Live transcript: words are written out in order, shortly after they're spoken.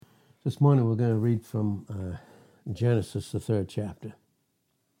This morning we're going to read from Genesis, the 3rd chapter.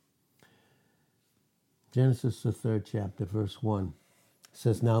 Genesis, the 3rd chapter, verse 1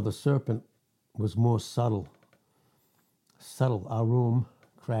 says, "Now the serpent was more subtle, arum,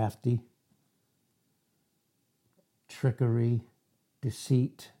 crafty, trickery,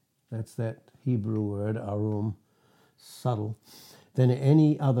 deceit." That's that Hebrew word, arum, subtle, "than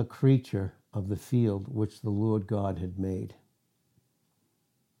any other creature of the field which the Lord God had made.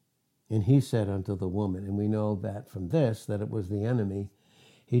 And he said unto the woman," and we know that from this, that it was the enemy,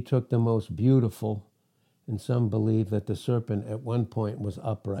 he took the most beautiful, and some believe that the serpent at one point was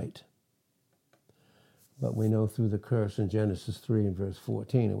upright. But we know through the curse in Genesis 3 and verse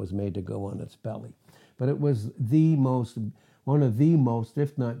 14, it was made to go on its belly. But it was one of the most,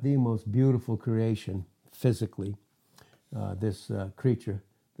 if not the most beautiful creation physically, this creature,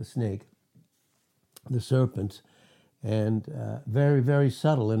 the snake, the serpent, and very, very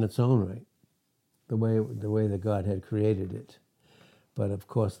subtle in its own right, the way that God had created it. But of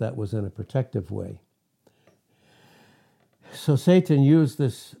course, that was in a protective way. So Satan used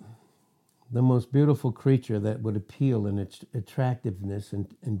the most beautiful creature that would appeal in its attractiveness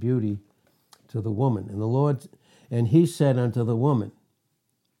and beauty to the woman. And he said unto the woman,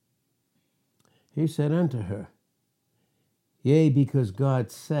 he said unto her, "Yea, because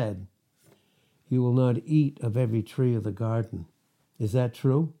God said, you will not eat of every tree of the garden." Is that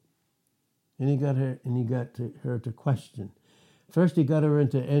true? And he got her to question. First, he got her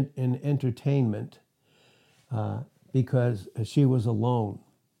into an entertainment because she was alone.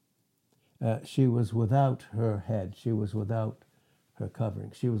 She was without her head. She was without her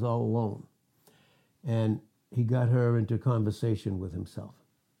covering. She was all alone. And he got her into conversation with himself.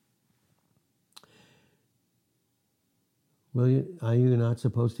 Are you not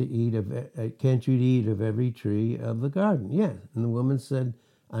supposed to eat can't you eat of every tree of the garden? Yes. And the woman said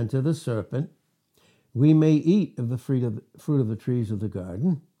unto the serpent, "We may eat of the fruit of the trees of the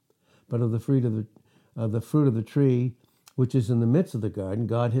garden, but of the fruit of the tree which is in the midst of the garden,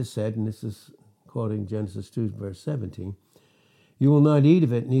 God has said," and this is quoting Genesis 2, verse 17, "you will not eat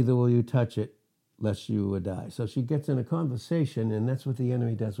of it, neither will you touch it, lest you would die." So she gets in a conversation, and that's what the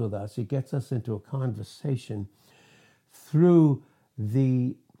enemy does with us. He gets us into a conversation through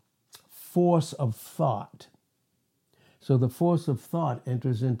the force of thought. So the force of thought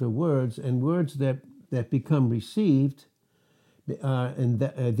enters into words, and words that become received,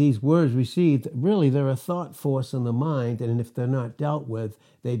 these words received, really they're a thought force in the mind, and if they're not dealt with,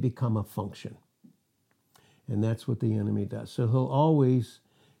 they become a function. And that's what the enemy does. So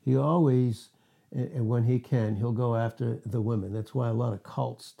he always, and when he can, he'll go after the women. That's why a lot of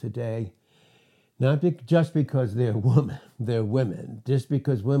cults today, not just because they're women, just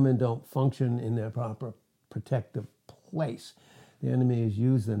because women don't function in their proper protective place. The enemy has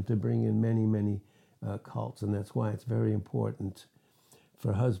used them to bring in many, many cults, and that's why it's very important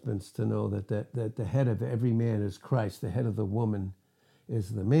for husbands to know that the head of every man is Christ. The head of the woman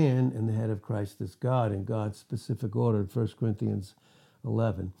is the man, and the head of Christ is God, in God's specific order in 1 Corinthians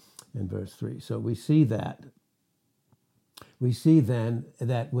 11 and verse 3. So we see that. We see then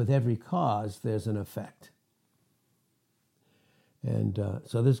that with every cause, there's an effect. And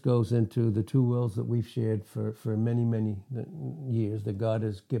so this goes into the two wills that we've shared for many, many years that God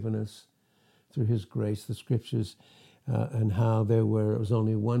has given us through his grace, the scriptures, and how it was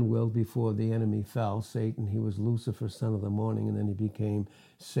only one will before the enemy fell. Satan, he was Lucifer, son of the morning, and then he became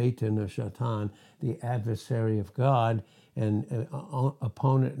Satan or Shaitan, the adversary of God, and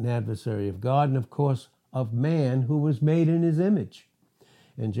opponent and adversary of God, and of course of man, who was made in his image.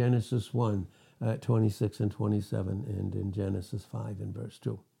 In Genesis 1, 26 and 27, and in Genesis 5 and verse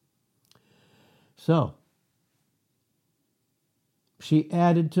 2. So, she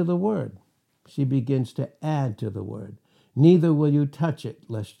added to the word. She begins to add to the word. "Neither will you touch it,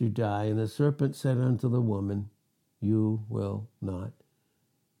 lest you die. And the serpent said unto the woman, you will not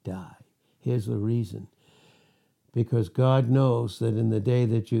die." Here's the reason. Because God knows that in the day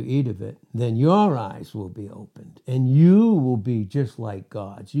that you eat of it, then your eyes will be opened, and you will be just like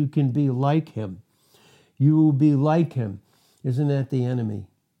gods. You can be like him. You will be like him. Isn't that the enemy?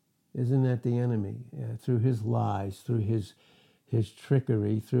 Isn't that the enemy? Through his lies, through his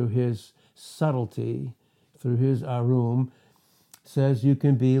trickery, through his subtlety, through his arum, says you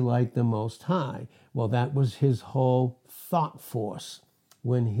can be like the Most High. Well, that was his whole thought force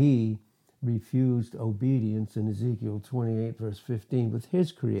when he refused obedience in Ezekiel 28, verse 15, with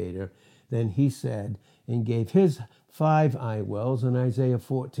his creator. Then he said, and gave his 5 I wills in Isaiah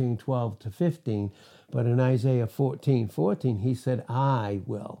 14, 12 to 15. But in Isaiah 14, 14, he said, I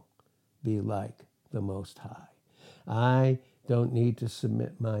will be like the Most High. I don't need to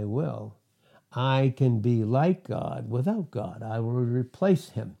submit my will. I can be like God without God. I will replace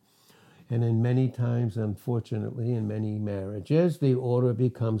him. And in many times, unfortunately, in many marriages, the order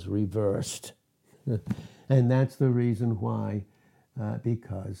becomes reversed. And that's the reason why,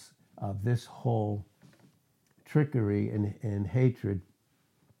 because of this whole trickery and hatred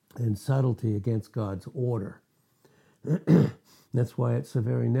and subtlety against God's order. That's why it's so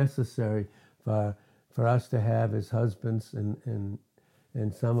very necessary for us to have as husbands and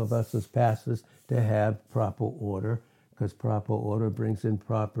some of us as pastors to have proper order, because proper order brings in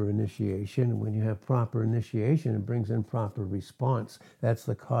proper initiation. And when you have proper initiation, it brings in proper response. That's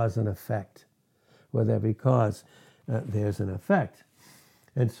the cause and effect. With every cause, there's an effect.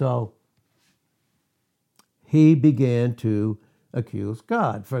 And so he began to accuse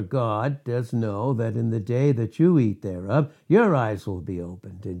God. For God does know that in the day that you eat thereof, your eyes will be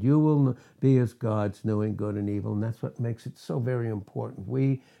opened, and you will be as gods, knowing good and evil. And that's what makes it so very important.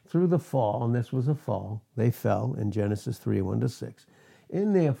 We, through the fall, and this was a fall, they fell in Genesis 3:1-6.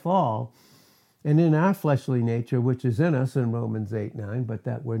 In their fall, and in our fleshly nature, which is in us in Romans 8:9, but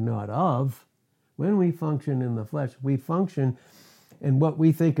that we're not of, when we function in the flesh, we function in what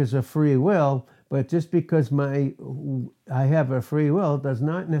we think is a free will, but just because I have a free will does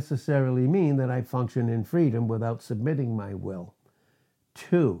not necessarily mean that I function in freedom without submitting my will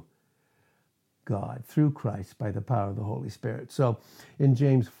to God through Christ by the power of the Holy Spirit. So in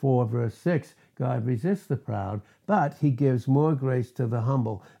James 4:6, God resists the proud, but he gives more grace to the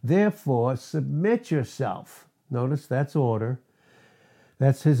humble. Therefore, submit yourself. Notice that's order.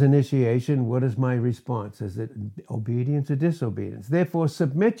 That's his initiation. What is my response? Is it obedience or disobedience? Therefore,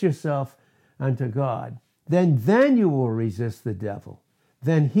 submit yourself unto God. Then you will resist the devil.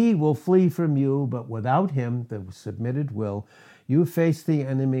 Then he will flee from you, but without him, the submitted will, you face the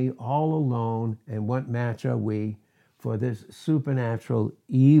enemy all alone. And what match are we for this supernatural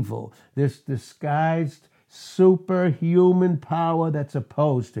evil, this disguised superhuman power that's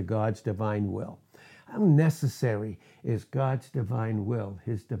opposed to God's divine will? How necessary is God's divine will,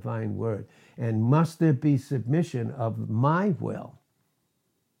 his divine word? And must there be submission of my will,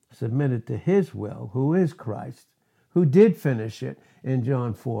 submitted to his will, who is Christ, who did finish it in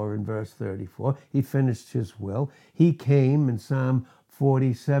John 4:34. He finished his will. He came in Psalm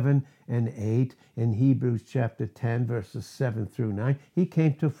 47:8, in Hebrews chapter 10, verses 7-9. He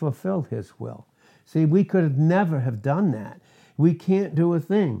came to fulfill his will. See, we could never have done that. We can't do a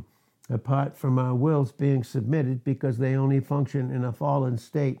thing apart from our wills being submitted, because they only function in a fallen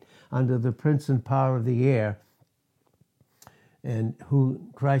state under the prince and power of the air, and who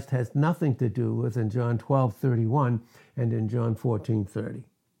Christ has nothing to do with in John 12:31 and in John 14:30.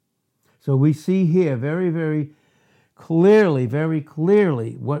 So we see here very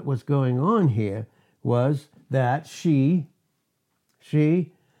clearly what was going on here was that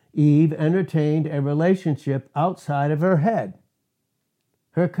Eve, entertained a relationship outside of her head,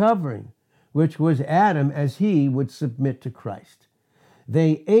 her covering, which was Adam, as he would submit to Christ.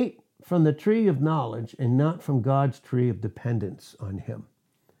 They ate from the tree of knowledge and not from God's tree of dependence on him.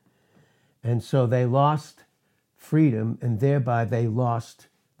 And so they lost freedom, and thereby they lost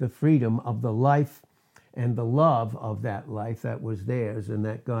the freedom of the life and the love of that life that was theirs and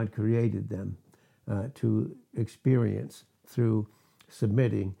that God created them to experience through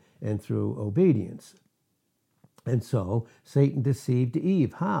submitting and through obedience. And so Satan deceived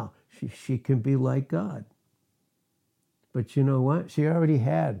Eve. How? She can be like God. But you know what? She already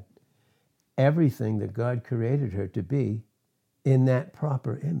had everything that God created her to be in that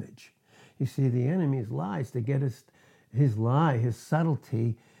proper image. You see, the enemy's lies to get us, his lie, his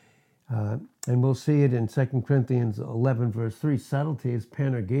subtlety, and we'll see it in 2 Corinthians 11:3. Subtlety is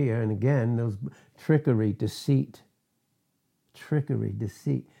panergia, and again, those trickery, deceit,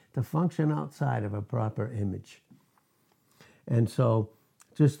 to function outside of a proper image. And so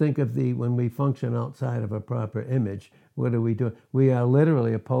just think of when we function outside of a proper image, what are we doing? We are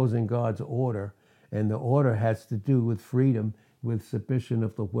literally opposing God's order, and the order has to do with freedom, with submission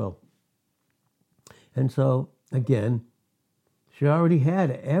of the will. And so, again, she already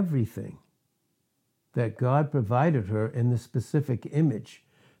had everything that God provided her in the specific image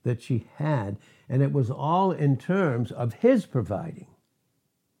that she had, and it was all in terms of his providing.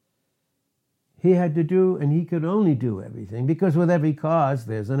 He had to do, and he could only do everything, because with every cause,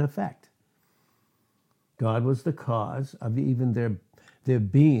 there's an effect. God was the cause of even their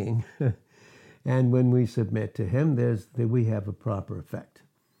being, and when we submit to him, we have a proper effect.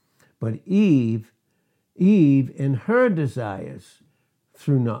 But Eve, in her desires,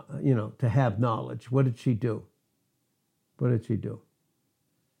 to have knowledge, what did she do? What did she do?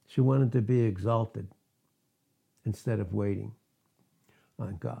 She wanted to be exalted instead of waiting.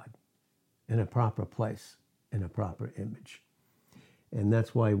 on God in a proper place, in a proper image. And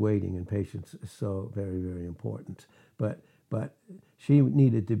that's why waiting and patience is so very, very important. But she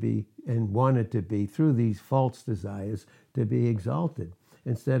needed to be and wanted to be, through these false desires, to be exalted,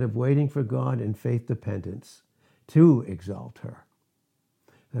 instead of waiting for God in faith dependence to exalt her.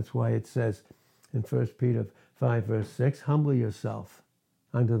 That's why it says in 1 Peter 5, verse 6, humble yourself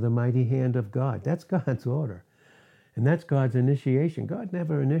under the mighty hand of God. That's God's order. And that's God's initiation. God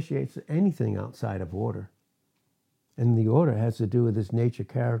never initiates anything outside of order. And the order has to do with his nature,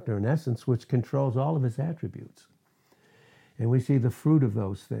 character, and essence, which controls all of his attributes. And we see the fruit of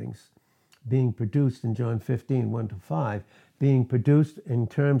those things being produced in John 15, 1-5, being produced in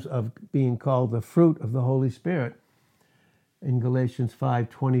terms of being called the fruit of the Holy Spirit in Galatians 5,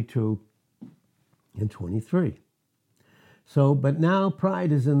 22 and 23. So, but now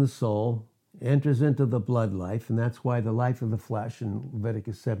pride is in the soul, enters into the blood life, and that's why the life of the flesh in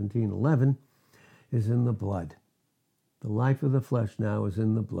Leviticus 17, 11 is in the blood. The life of the flesh now is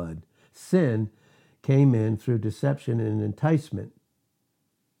in the blood. Sin came in through deception and enticement.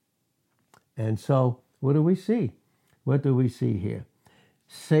 And so, what do we see? What do we see here?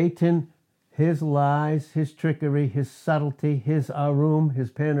 Satan, his lies, his trickery, his subtlety, his arum,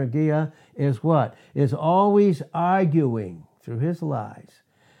 his panergia is what? Is always arguing through his lies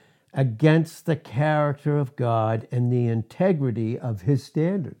against the character of God and the integrity of his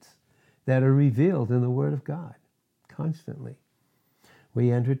standards that are revealed in the Word of God. Constantly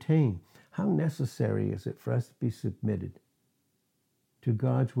we entertain. How necessary is it for us to be submitted to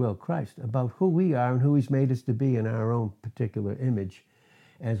God's will, Christ, about who we are and who he's made us to be in our own particular image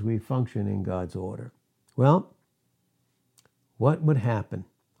as we function in God's order? Well, what would happen?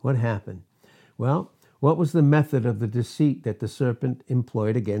 What happened? Well, what was the method of the deceit that the serpent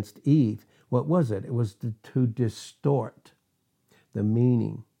employed against Eve? What was it? It was to distort the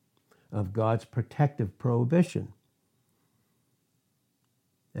meaning of God's protective prohibition.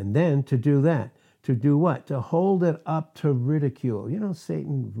 And then to do that, to do what? To hold it up to ridicule. You know,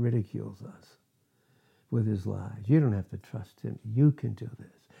 Satan ridicules us with his lies. You don't have to trust him. You can do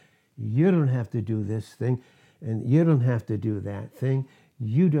this. You don't have to do this thing, and you don't have to do that thing.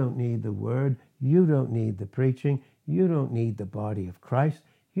 You don't need the word. You don't need the preaching. You don't need the body of Christ.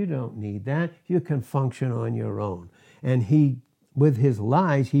 You don't need that. You can function on your own. And he, with his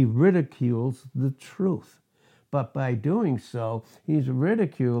lies, he ridicules the truth. But by doing so, he's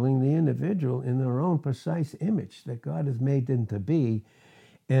ridiculing the individual in their own precise image that God has made them to be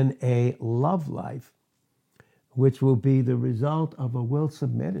in a love life, which will be the result of a will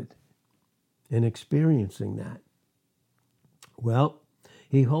submitted in experiencing that. Well,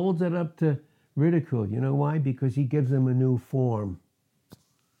 he holds it up to ridicule. You know why? Because he gives them a new form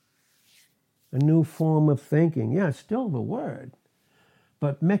of thinking. Yeah, still the word,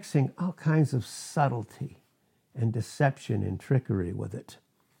 but mixing all kinds of subtlety and deception and trickery with it.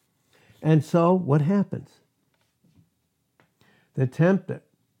 And so what happens? The tempter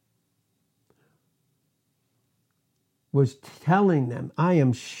was telling them, I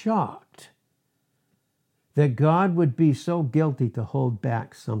am shocked that God would be so guilty to hold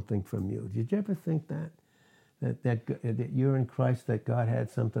back something from you. Did you ever think that you're in Christ, that God had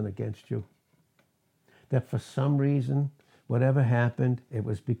something against you? That for some reason, whatever happened, it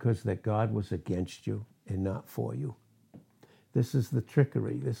was because that God was against you and not for you. This is the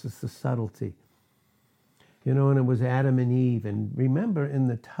trickery. This is the subtlety. You know, and it was Adam and Eve. And remember, in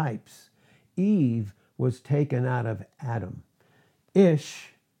the types, Eve was taken out of Adam.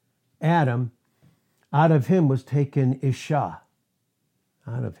 Adam, out of him was taken Isha,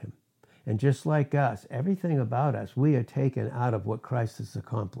 out of him. And just like us, everything about us, we are taken out of what Christ has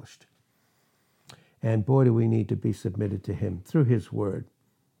accomplished. And boy, do we need to be submitted to him through his word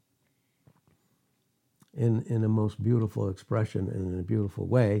in a most beautiful expression and in a beautiful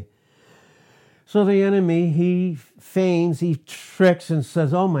way. So the enemy, he feigns, he tricks and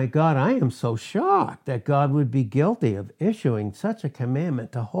says, oh my God, I am so shocked that God would be guilty of issuing such a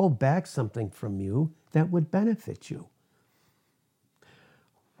commandment to hold back something from you that would benefit you.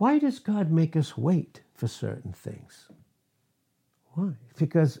 Why does God make us wait for certain things? Why?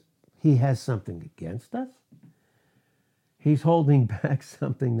 Because he has something against us? He's holding back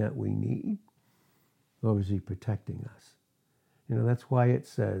something that we need? Or is he protecting us? You know, that's why it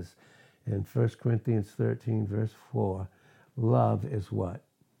says in 1 Corinthians 13, verse 4, love is what?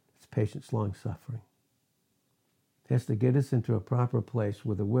 It's patience, long-suffering. It has to get us into a proper place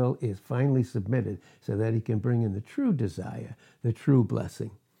where the will is finally submitted so that he can bring in the true desire, the true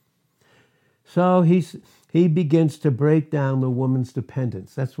blessing. So he begins to break down the woman's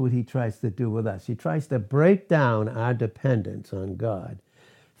dependence. That's what he tries to do with us. He tries to break down our dependence on God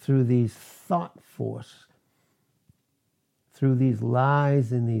through these thought force, through these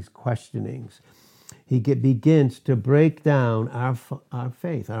lies and these questionings. He begins to break down our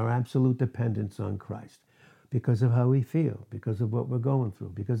faith, our absolute dependence on Christ, because of how we feel, because of what we're going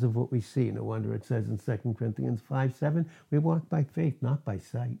through, because of what we see. No wonder it says in 2 Corinthians 5:7, we walk by faith, not by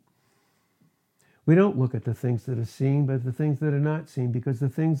sight. We don't look at the things that are seen, but the things that are not seen, because the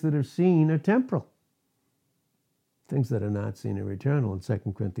things that are seen are temporal. Things that are not seen are eternal, in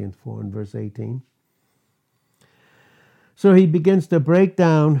 2 Corinthians 4 and verse 18. So he begins to break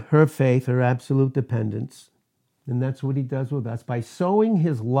down her faith, her absolute dependence. And that's what he does with us by sowing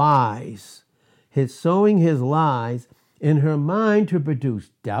his lies in her mind to produce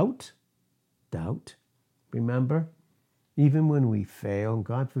doubt. Remember? Even when we fail,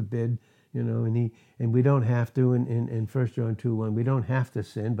 God forbid, and we don't have to, in 1 John 2:1, we don't have to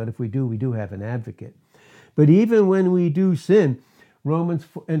sin, but if we do have an advocate. But even when we do sin,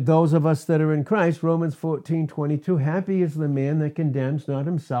 and those of us that are in Christ, Romans 14:22, happy is the man that condemns not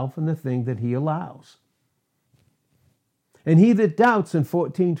himself in the thing that he allows. And he that doubts, in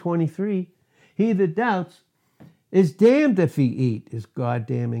 14:23, he that doubts is damned if he eat. Is God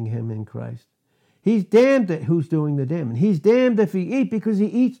damning him in Christ? He's damned at who's doing the damning. He's damned if he eat, because he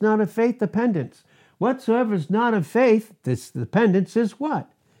eats not of faith dependence. Whatsoever is not of faith, this dependence is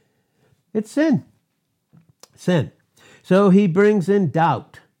what? It's sin. Sin. So he brings in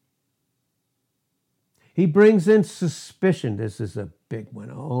doubt. He brings in suspicion. This is a big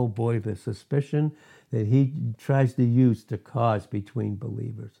one. Oh boy, the suspicion that he tries to use to cause between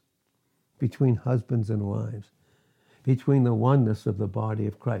believers, between husbands and wives, between the oneness of the body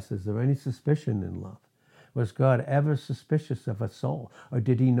of Christ. Is there any suspicion in love? Was God ever suspicious of a soul? Or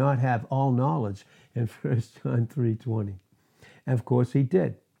did he not have all knowledge in 1 John 3:20? And of course he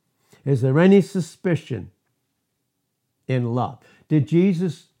did. Is there any suspicion in love? Did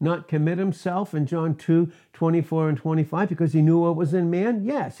Jesus not commit himself in John 2:24 and 25 because he knew what was in man?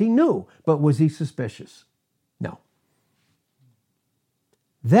 Yes, he knew. But was he suspicious? No.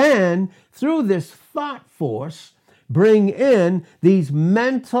 Then, through this thought force, bring in these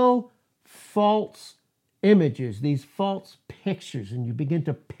mental false images, these false pictures, and you begin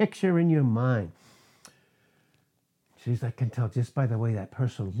to picture in your mind. Geez, I can tell just by the way that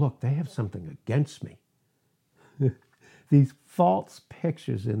person looked, they have something against me. These false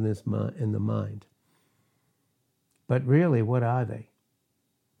pictures in the mind. But really, what are they?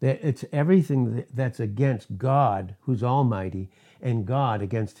 It's everything that's against God, who's almighty, and God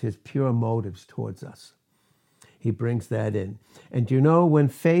against his pure motives towards us. He brings that in. And when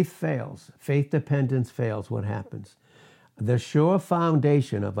faith fails, faith dependence fails, what happens? The sure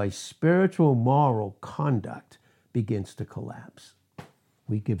foundation of a spiritual moral conduct begins to collapse.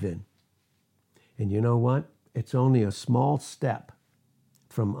 We give in. And you know what? It's only a small step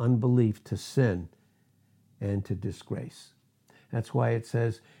from unbelief to sin and to disgrace. That's why it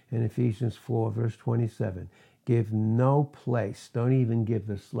says in Ephesians 4, verse 27, give no place, don't even give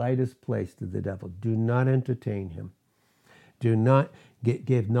the slightest place to the devil. Do not entertain him. Do not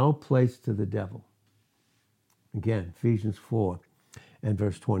give no place to the devil. Again, Ephesians 4 and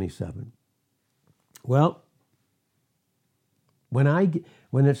verse 27. Well,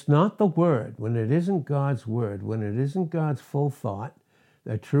 when it's not the word, when it isn't God's word, when it isn't God's full thought,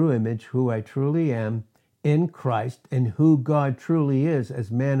 the true image, who I truly am in Christ, and who God truly is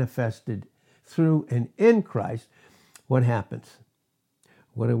as manifested through and in Christ, what happens?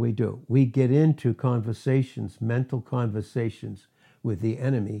 What do? We get into conversations, mental conversations with the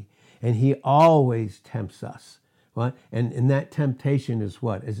enemy, and he always tempts us. What? And that temptation is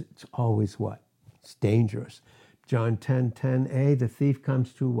what? It's always what? It's dangerous. John 10:10a, the thief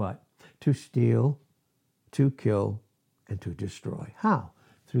comes to what? To steal, to kill, and to destroy. How?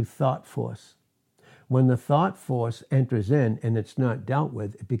 Through thought force. When the thought force enters in and it's not dealt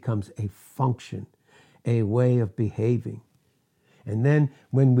with, it becomes a function, a way of behaving. And then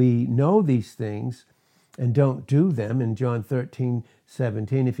when we know these things and don't do them, in John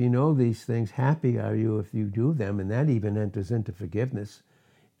 13:17, if you know these things, happy are you if you do them, and that even enters into forgiveness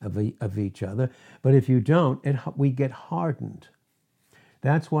of each other. But if you don't, we get hardened.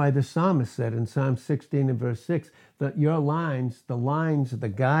 That's why the psalmist said in Psalm 16 and verse 6 that your lines,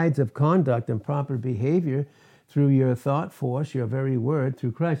 the guides of conduct and proper behavior through your thought force, your very word,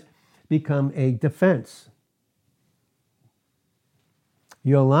 through Christ, become a defense.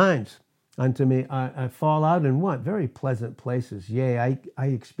 Your lines unto me, I fall out in what? Very pleasant places. Yea, I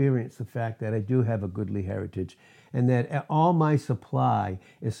experience the fact that I do have a goodly heritage and that all my supply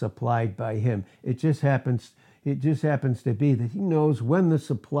is supplied by him. It just happens, It just happens to be that he knows when his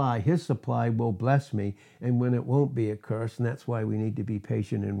supply will bless me and when it won't be a curse. And that's why we need to be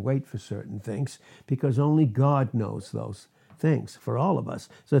patient and wait for certain things, because only God knows those things for all of us.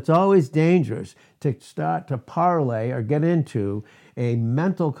 So it's always dangerous to start to parlay or get into a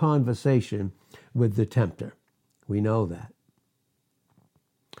mental conversation with the tempter. We know that.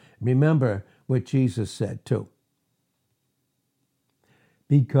 Remember what Jesus said too.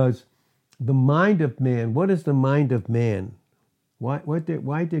 Because the mind of man, what is the mind of man? Why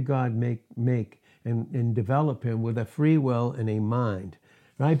did God make and develop him with a free will and a mind?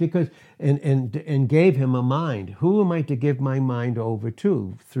 Right? Because and gave him a mind. Who am I to give my mind over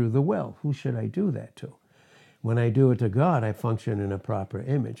to through the will? Who should I do that to? When I do it to God, I function in a proper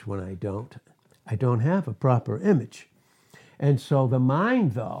image. When I don't have a proper image. And so the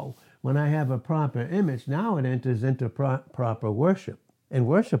mind, though, when I have a proper image, now it enters into proper worship. And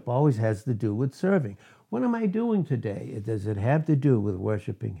worship always has to do with serving. What am I doing today? Does it have to do with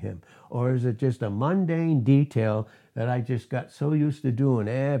worshiping him? Or is it just a mundane detail that I just got so used to doing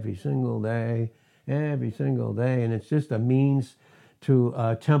every single day, and it's just a means to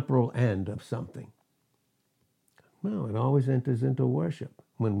a temporal end of something? No, it always enters into worship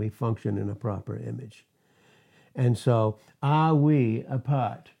when we function in a proper image. And so, are we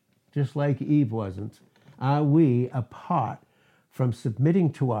apart? Just like Eve wasn't, are we apart from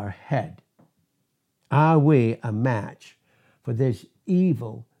submitting to our head? Are we a match for this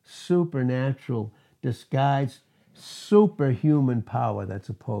evil, supernatural, disguised, superhuman power that's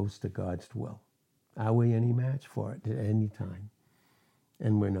opposed to God's will? Are we any match for it at any time?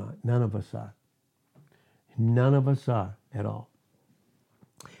 And we're not. None of us are. None of us are at all.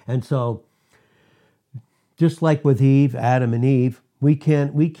 And so, just like with Eve, Adam and Eve, we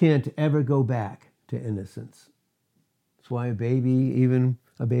can't ever go back to innocence. That's why even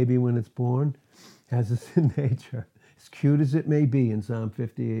a baby when it's born, has a sin nature. As cute as it may be in Psalm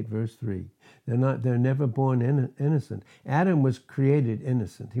 58, verse 3. They're never born innocent. Adam was created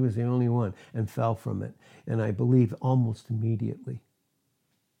innocent. He was the only one and fell from it. And I believe almost immediately.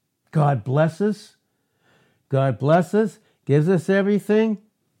 God blesses, gives us everything,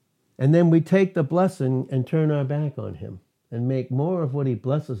 and then we take the blessing and turn our back on him and make more of what he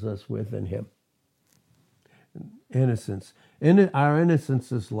blesses us with than him. Innocence. Our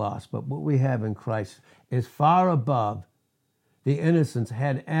innocence is lost, but what we have in Christ is far above the innocence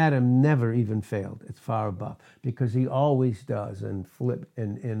had Adam never even failed. It's far above, because he always does in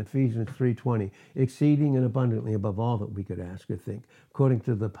Ephesians 3:20, exceeding and abundantly above all that we could ask or think, according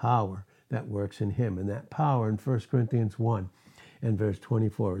to the power that works in him. And that power in 1 Corinthians 1 and verse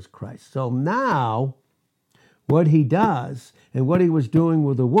 24 is Christ. So now, what he does and what he was doing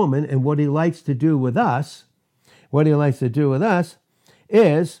with the woman and what he likes to do with us,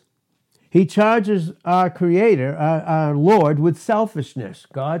 is he charges our Creator, our Lord, with selfishness.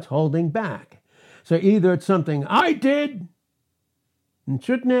 God's holding back. So either it's something I did and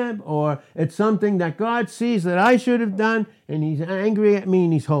shouldn't have, or it's something that God sees that I should have done, and he's angry at me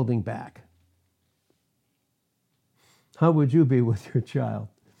and he's holding back. How would you be with your child?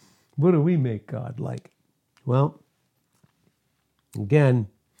 What do we make God like? Well, again,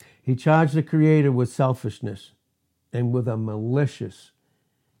 he charged the Creator with selfishness and with a malicious,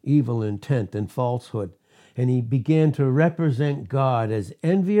 evil intent and falsehood. And he began to represent God as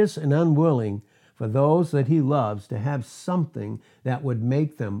envious and unwilling for those that he loves to have something that would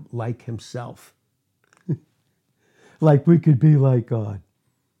make them like himself. Like we could be like God.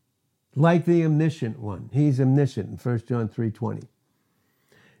 Like the omniscient one. He's omniscient in 1 John 3:20.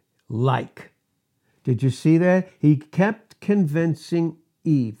 Like. Did you see that? He kept convincing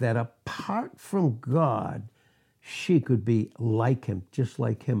Eve that apart from God, she could be like him, just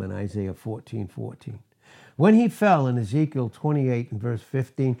like him in Isaiah 14:14. When he fell in Ezekiel 28 and verse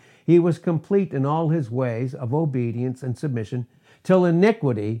 15, he was complete in all his ways of obedience and submission, till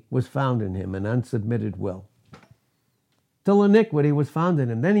iniquity was found in him, an unsubmitted will. Till iniquity was found in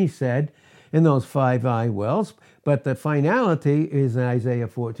him. Then he said in those 5 I wills, but the finality is in Isaiah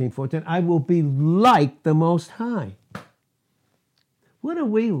 14:14, I will be like the Most High. What are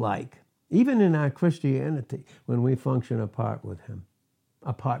we like, even in our Christianity, when we function apart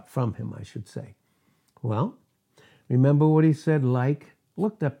from him, I should say? Well, remember what he said, like?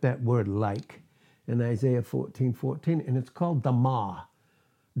 Looked up that word like in Isaiah 14:14, and it's called Damah.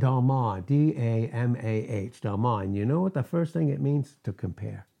 Damah, D-A-M-A-H, Damah. And you know what the first thing it means? To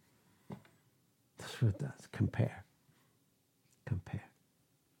compare. That's what it does, compare. Compare.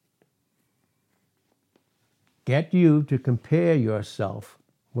 Get you to compare yourself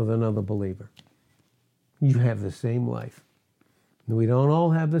with another believer. You have the same life. We don't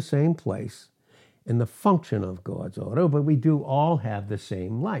all have the same place. in the function of God's order, but we do all have the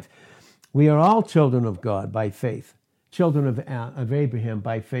same life. We are all children of God by faith, children of Abraham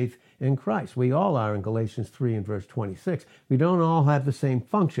by faith in Christ. We all are in Galatians 3 and verse 26. We don't all have the same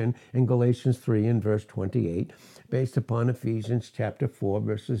function in Galatians 3 and verse 28, based upon Ephesians chapter 4,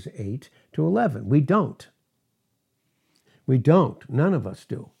 verses 8 to 11. We don't. We don't. None of us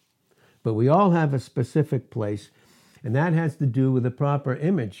do. But we all have a specific place, and that has to do with the proper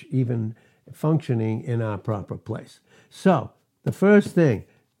image, even functioning in our proper place. So, the first thing,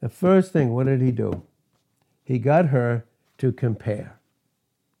 what did he do? He got her to compare.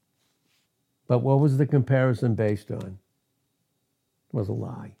 But what was the comparison based on? It was a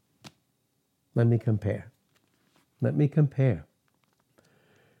lie. Let me compare. Let me compare.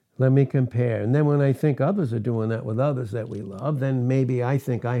 Let me compare. And then when I think others are doing that with others that we love, then maybe I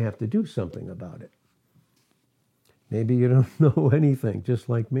think I have to do something about it. Maybe you don't know anything, just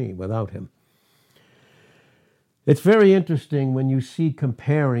like me, without him. It's very interesting when you see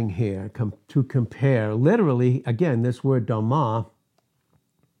comparing here, to compare. Literally, again, this word dhamma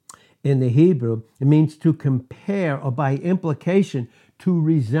in the Hebrew, it means to compare, or by implication, to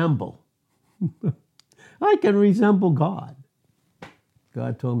resemble. I can resemble God.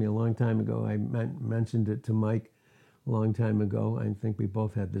 God told me a long time ago, I mentioned it to Mike a long time ago. I think we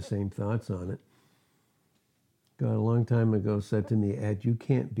both had the same thoughts on it. God a long time ago said to me, Ed, you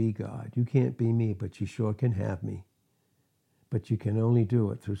can't be God. You can't be me, but you sure can have me. But you can only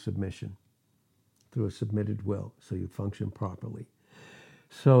do it through submission, through a submitted will, so you function properly.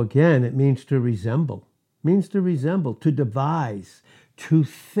 So again, it means to resemble. It means to resemble, to devise, to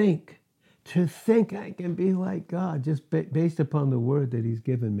think. To think I can be like God, just based upon the word that he's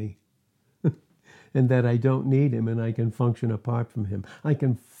given me. And that I don't need him, and I can function apart from him. I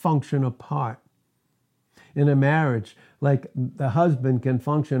can function apart. In a marriage, like the husband can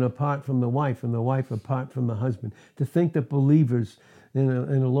function apart from the wife and the wife apart from the husband. To think that believers in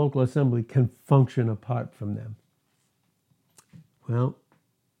a local assembly can function apart from them. Well,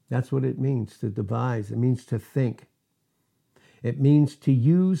 that's what it means to devise. It means to think. It means to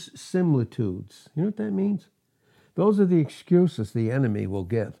use similitudes. You know what that means? Those are the excuses the enemy will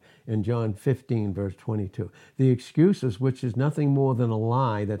give in John 15, verse 22. The excuses, which is nothing more than a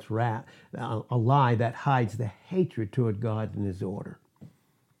lie a lie that hides the hatred toward God and his order.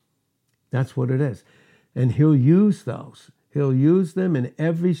 That's what it is. And he'll use those. He'll use them in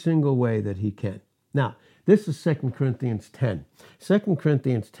every single way that he can. Now, this is 2 Corinthians 10. 2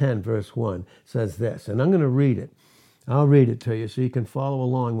 Corinthians 10, verse 1 says this, and I'm going to read it. I'll read it to you so you can follow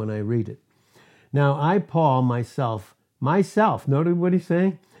along when I read it. Now I, Paul, myself, notice what he's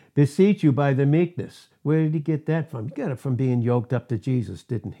saying? Beseech you by the meekness. Where did he get that from? He got it from being yoked up to Jesus,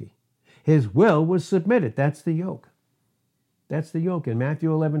 didn't he? His will was submitted. That's the yoke. That's the yoke. In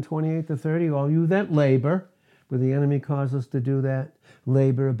Matthew 11, 28 to 30, all you that labor, where the enemy causes us to do that,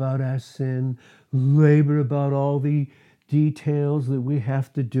 labor about our sin, labor about all the details that we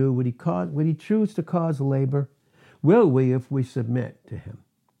have to do. Would he choose to cause labor? Will we if we submit to him?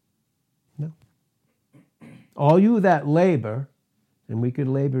 No. All you that labor, and we could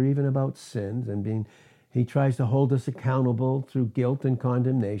labor even about sins, and he tries to hold us accountable through guilt and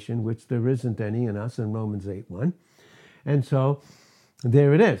condemnation, which there isn't any in us in Romans 8:1. And so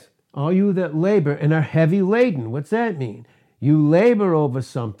there it is. All you that labor and are heavy laden. What's that mean? You labor over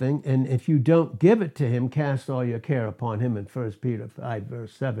something, and if you don't give it to him, cast all your care upon him in 1 Peter 5,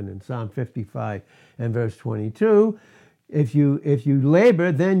 verse 7, and Psalm 55 and verse 22. If you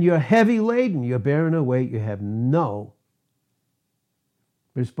labor, then you're heavy laden. You're bearing a weight. You have no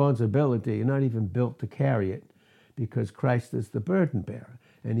responsibility. You're not even built to carry it, because Christ is the burden bearer,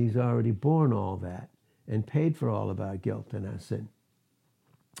 and he's already borne all that and paid for all of our guilt and our sin.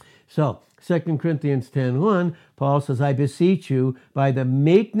 So, 2 Corinthians 10:1, Paul says, I beseech you by the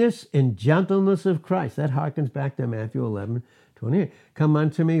meekness and gentleness of Christ. That harkens back to Matthew 11:28. Come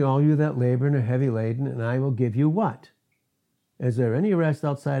unto me, all you that labor and are heavy laden, and I will give you what? Is there any rest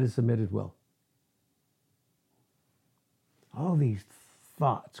outside of submitted will? All these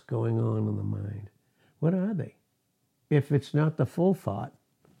thoughts going on in the mind, what are they? If it's not the full thought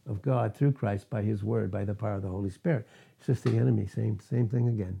of God through Christ by his word, by the power of the Holy Spirit. It's just the enemy, same thing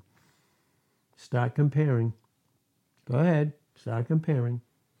again. Start comparing. Go ahead. Start comparing.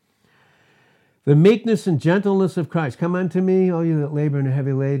 The meekness and gentleness of Christ. Come unto me, all you that labor and are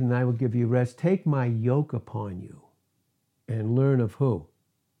heavy laden, and I will give you rest. Take my yoke upon you and learn of who?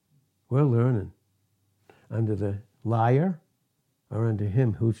 We're learning. Under the liar or under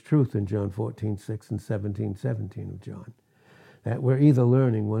him whose truth in John 14:6 and 17:17 of John. That we're either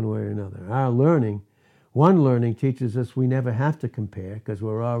learning one way or another. Our learning One learning teaches us we never have to compare because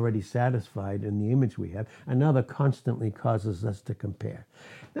we're already satisfied in the image we have. Another constantly causes us to compare.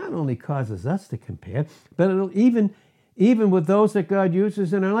 Not only causes us to compare, but it'll even with those that God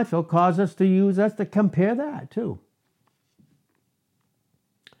uses in our life, He'll cause us to use us to compare that too.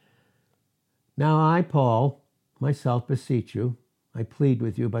 Now I, Paul, myself beseech you, I plead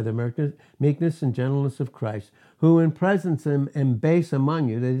with you by the meekness and gentleness of Christ, who in presence am base among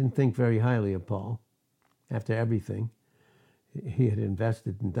you. They didn't think very highly of Paul after everything he had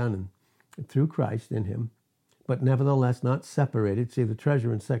invested and done through Christ in him, but nevertheless not separated. See the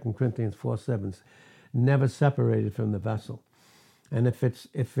treasure in 2 Corinthians 4:7, never separated from the vessel. And if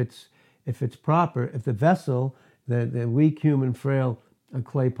it's proper, if the vessel, the weak, human, frail,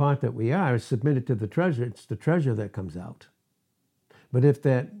 clay pot that we are, is submitted to the treasure, it's the treasure that comes out. But if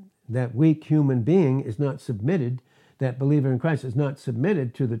that weak human being is not submitted, that believer in Christ is not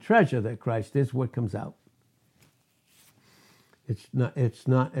submitted to the treasure that Christ is, what comes out? It's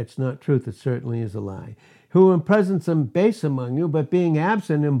not truth. It certainly is a lie. Who in presence am base among you, but being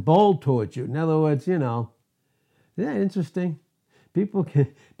absent am bold towards you. In other words, isn't that interesting? People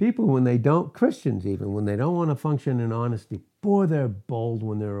when they don't, Christians even, when they don't want to function in honesty, boy, they're bold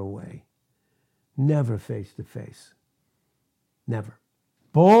when they're away. Never face to face. Never.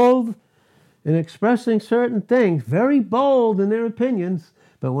 Bold in expressing certain things, very bold in their opinions,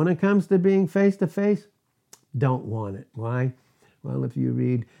 but when it comes to being face to face, don't want it. Why? Well, if you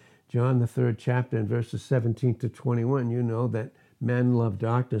read John, the 3rd chapter, in verses 17 to 21, you know that men love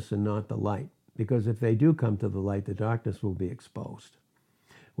darkness and not the light. Because if they do come to the light, the darkness will be exposed.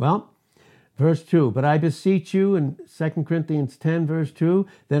 Well, verse 2, but I beseech you in 2 Corinthians 10, verse 2,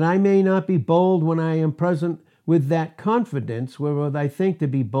 that I may not be bold when I am present with that confidence wherewith I think to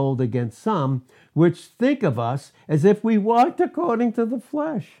be bold against some, which think of us as if we walked according to the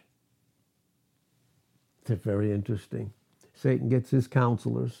flesh. It's very interesting. Satan gets his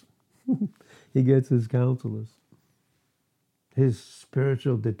counselors. He gets his counselors. His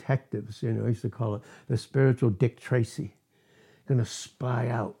spiritual detectives, he used to call it the spiritual Dick Tracy. Going to spy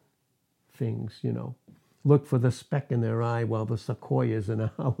out things, Look for the speck in their eye while the sequoia's in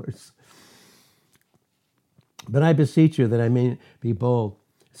ours. But I beseech you that I may be bold.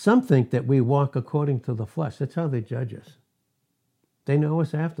 Some think that we walk according to the flesh. That's how they judge us. They know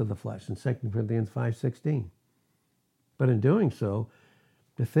us after the flesh in 2 Corinthians 5:16. But in doing so,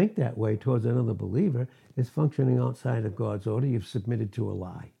 to think that way towards another believer is functioning outside of God's order. You've submitted to a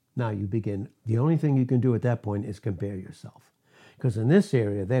lie. Now you begin. The only thing you can do at that point is compare yourself. Because in this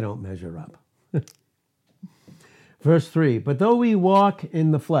area, they don't measure up. Verse 3, but though we walk in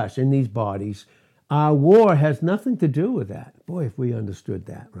the flesh, in these bodies, our war has nothing to do with that. Boy, if we understood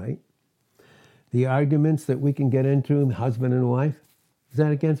that, right? The arguments that we can get into, husband and wife, is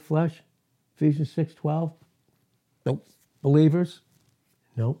that against flesh? Ephesians 6:12? Nope. Believers?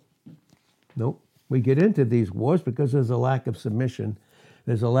 Nope. We get into these wars because there's a lack of submission.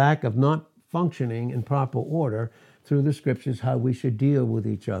 There's a lack of not functioning in proper order through the Scriptures, how we should deal with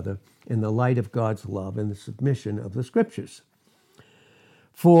each other in the light of God's love and the submission of the Scriptures.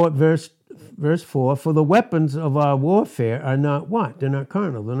 For verse 4, for the weapons of our warfare are not what? They're not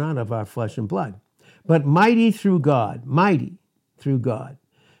carnal. They're not of our flesh and blood. But mighty through God,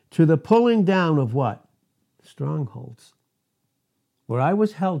 to the pulling down of what? Strongholds. Where I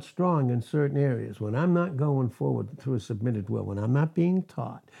was held strong in certain areas, when I'm not going forward through a submitted will, when I'm not being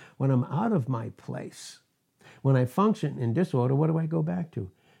taught, when I'm out of my place, when I function in disorder, what do I go back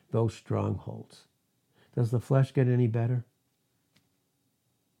to? Those strongholds. Does the flesh get any better?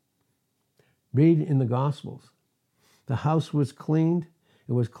 Read in the Gospels. The house was cleaned.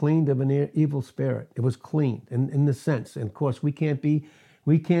 It was cleaned of an evil spirit. It was cleaned in the sense. And of course, we can't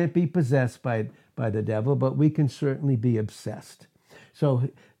be possessed by the devil, but we can certainly be obsessed. So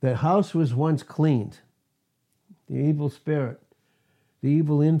the house was once cleaned. The evil spirit, the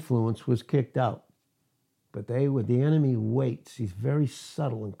evil influence was kicked out. But the enemy waits. He's very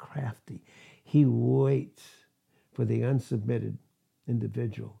subtle and crafty. He waits for the unsubmitted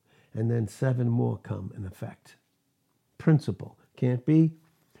individual. And then 7 more come in effect. Principle.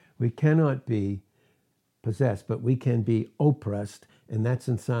 We cannot be possessed, but we can be oppressed. And that's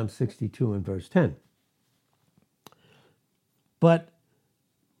in Psalm 62 and verse 10. But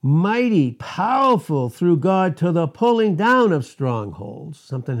mighty, powerful through God to the pulling down of strongholds.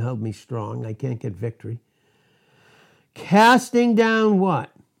 Something held me strong. I can't get victory. Casting down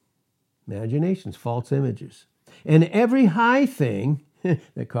what? Imaginations, false images. And every high thing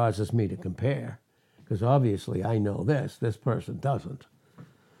that causes me to compare. Because obviously I know this person doesn't.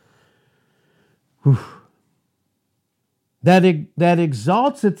 Whew. That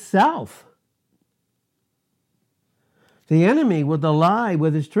exalts itself The enemy with the lie,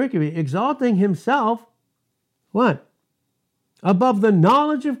 with his trickery, exalting himself, what? Above the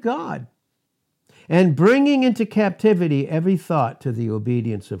knowledge of God, and bringing into captivity every thought to the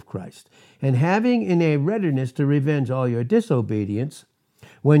obedience of Christ, and having in a readiness to revenge all your disobedience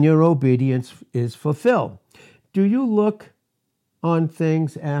when your obedience is fulfilled. Do you look on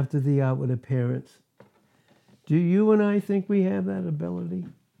things after the outward appearance? Do you and I think we have that ability?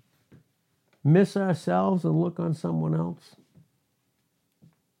 Miss ourselves and look on someone else?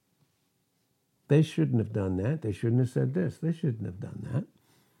 They shouldn't have done that. They shouldn't have said this. They shouldn't have done that.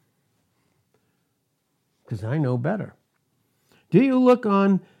 Because I know better. Do you look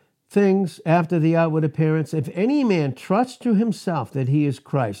on things after the outward appearance? If any man trusts to himself that he is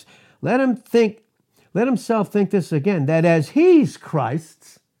Christ, let himself think this again, that as he's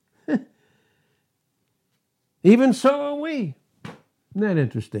Christ's, even so are we. Isn't that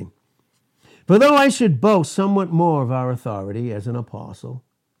interesting? For though I should boast somewhat more of our authority as an apostle,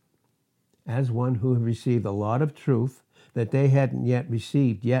 as one who had received a lot of truth that they hadn't yet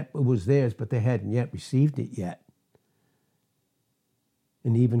received yet, it was theirs, but they hadn't yet received it yet,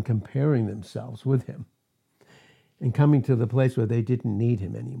 and even comparing themselves with him and coming to the place where they didn't need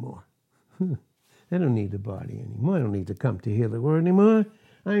him anymore. They don't need the body anymore. I don't need to come to hear the word anymore.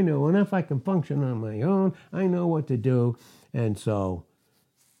 I know enough. I can function on my own. I know what to do. And so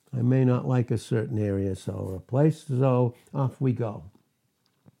I may not like a certain area, or a place, so off we go.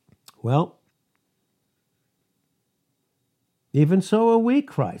 Well, even so are we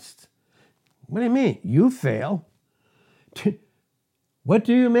Christ. What do you mean? You fail. What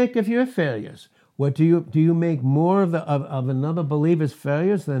do you make of your failures? What do you make more of another believer's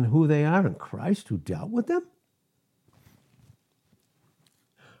failures than who they are in Christ, who dealt with them?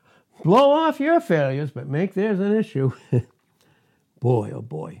 Blow off your failures, but make theirs an issue. Boy, oh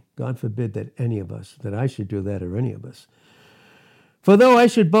boy, God forbid that I should do that, or any of us. For though I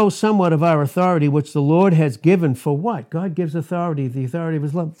should boast somewhat of our authority, which the Lord has given for what? God gives authority, the authority of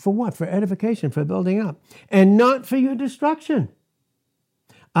his love. For what? For edification, for building up, and not for your destruction.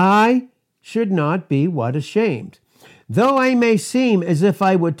 I should not be what? Ashamed. Though I may seem as if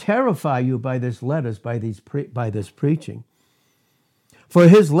I would terrify you by this letters, by this preaching. For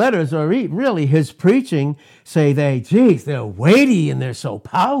his letters, or really his preaching, say they're weighty and they're so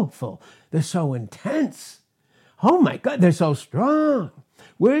powerful. They're so intense. Oh my God, they're so strong.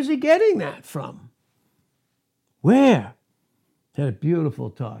 Where is he getting that from? Where? Had a beautiful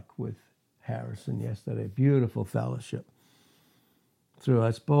talk with Harrison yesterday. Beautiful fellowship. Through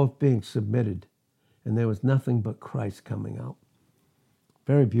us both being submitted. And there was nothing but Christ coming out.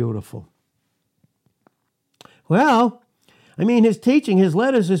 Very beautiful. Well, I mean, his teaching, his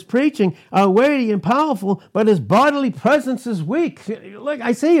letters, his preaching are weighty and powerful, but his bodily presence is weak. Look,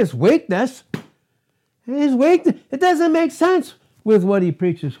 I see his weakness. His weakness. It doesn't make sense with what he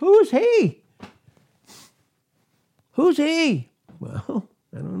preaches. Who's he? Who's he? Well,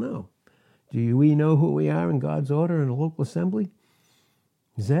 I don't know. Do we know who we are in God's order in a local assembly?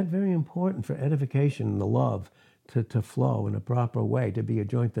 Is that very important for edification and the love to flow in a proper way, to be a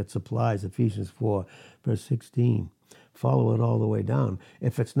joint that supplies, Ephesians 4, verse 16. Follow it all the way down.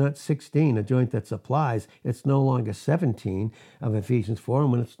 If it's not 16, a joint that supplies, it's no longer 17 of Ephesians 4,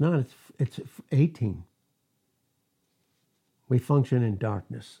 and when it's not, it's 18. We function in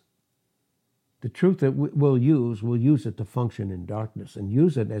darkness. The truth that we'll use it to function in darkness and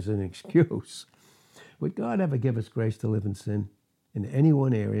use it as an excuse. Would God ever give us grace to live in sin in any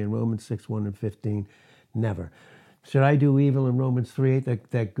one area in Romans 6, 1 and 15? Never. Should I do evil in Romans 3,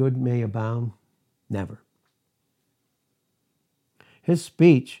 8 that good may abound? Never. His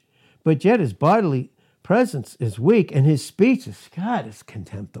speech, but yet his bodily presence is weak, and his speech is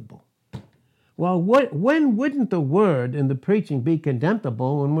contemptible. Well, when wouldn't the word and the preaching be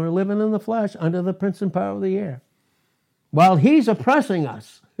contemptible when we're living in the flesh under the prince and power of the air? While he's oppressing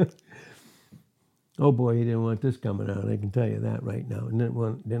us. Oh boy, he didn't want this coming out. I can tell you that right now. And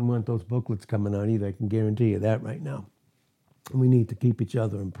didn't want those booklets coming out either. I can guarantee you that right now. We need to keep each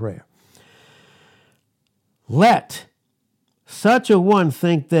other in prayer. Let such a one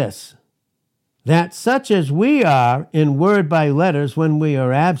think this, that such as we are in word by letters when we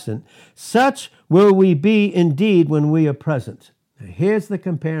are absent, such will we be indeed when we are present. Now, here's the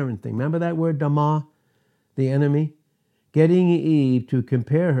comparing thing. Remember that word damah, the enemy? Getting Eve to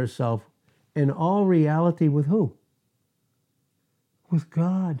compare herself in all reality with who? With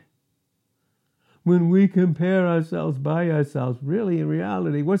God. When we compare ourselves by ourselves, really in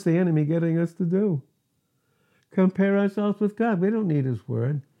reality, what's the enemy getting us to do? Compare ourselves with God. We don't need his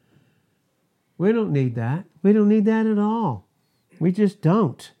word. We don't need that. We don't need that at all. We just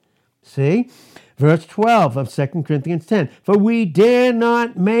don't. See? Verse 12 of 2 Corinthians 10. For we dare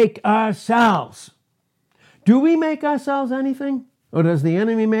not make ourselves. Do we make ourselves anything? Or does the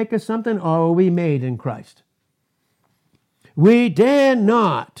enemy make us something? Or are we made in Christ? We dare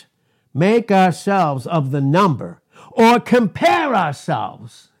not make ourselves of the number or compare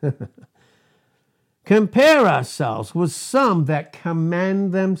ourselves. Compare ourselves with some that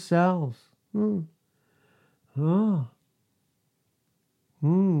commend themselves.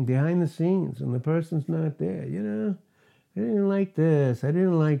 Behind the scenes, and the person's not there. I didn't like this. I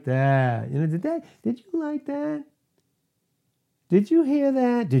didn't like that. Did you like that? Did you hear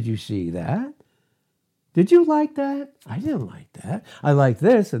that? Did you see that? Did you like that? I didn't like that. I like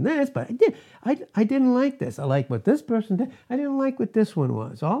this and this, but I didn't like this. I like what this person did. I didn't like what this one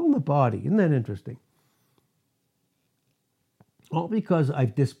was. All in the body. Isn't that interesting? All because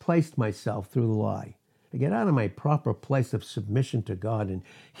I've displaced myself through the lie. I get out of my proper place of submission to God and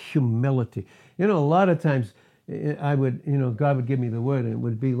humility. A lot of times I would, God would give me the word and it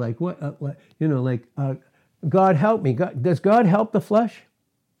would be like, God help me. Does God help the flesh?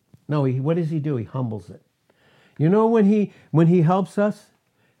 No, what does he do? He humbles it. When he helps us,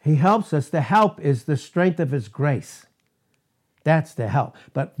 the help is the strength of his grace. That's the help.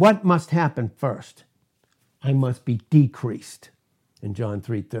 But what must happen first? I must be decreased in John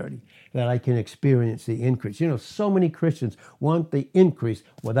 3:30, that I can experience the increase. So many Christians want the increase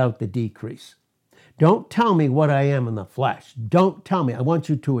without the decrease. Don't tell me what I am in the flesh. Don't tell me. I want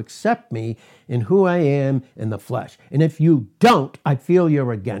you to accept me in who I am in the flesh. And if you don't, I feel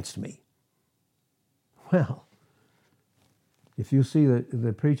you're against me. Well, if you see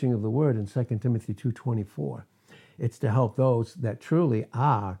the preaching of the word in 2 Timothy 2:24, it's to help those that truly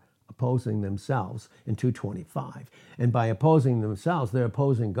are opposing themselves in 2:25. And by opposing themselves, they're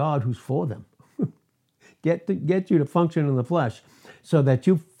opposing God who's for them. Get you to function in the flesh so that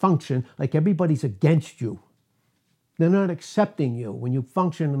you function like everybody's against you. They're not accepting you when you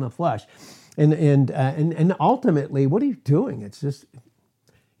function in the flesh. And ultimately, what are you doing? It's just,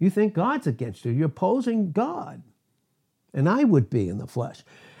 you think God's against you. You're opposing God. And I would be in the flesh.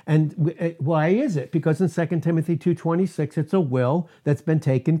 And why is it? Because in 2 Timothy 2:26, it's a will that's been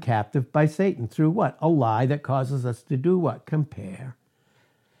taken captive by Satan through what? A lie that causes us to do what? Compare.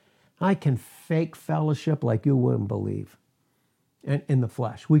 I can fake fellowship like you wouldn't believe. And in the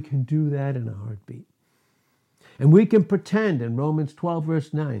flesh. We can do that in a heartbeat. And we can pretend in Romans 12,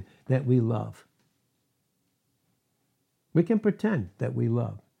 verse 9, that we love. We can pretend that we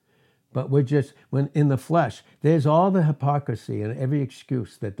love. But when in the flesh, there's all the hypocrisy and every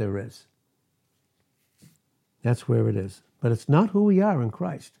excuse that there is. That's where it is. But it's not who we are in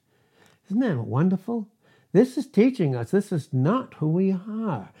Christ. Isn't that wonderful? This is teaching us this is not who we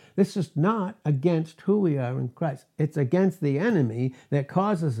are. This is not against who we are in Christ. It's against the enemy that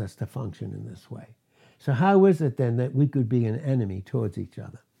causes us to function in this way. So how is it then that we could be an enemy towards each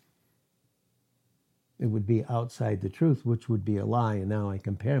other? It would be outside the truth, which would be a lie, and now I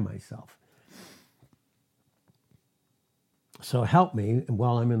compare myself. So help me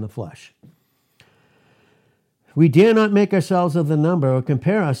while I'm in the flesh. We dare not make ourselves of the number or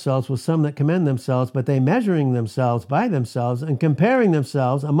compare ourselves with some that commend themselves, but they measuring themselves by themselves and comparing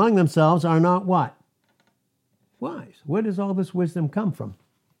themselves among themselves are not what? Wise. Where does all this wisdom come from?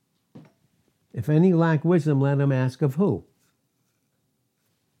 If any lack wisdom, let him ask of who?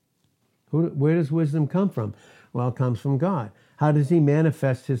 Where does wisdom come from? Well, it comes from God. How does he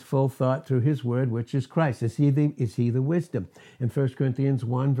manifest his full thought through his word, which is Christ? Is he the wisdom? In 1 Corinthians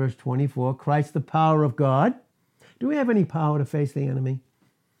 1, verse 24, Christ the power of God. Do we have any power to face the enemy?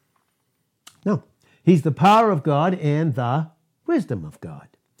 No. He's the power of God and the wisdom of God.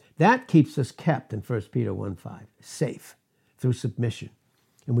 That keeps us kept in 1 Peter 1:5, safe through submission.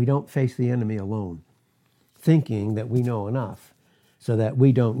 And we don't face the enemy alone, thinking that we know enough so that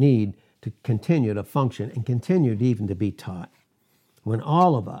we don't need to continue to function and continue to even to be taught. When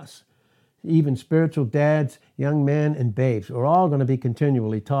all of us, even spiritual dads, young men, and babes, are all going to be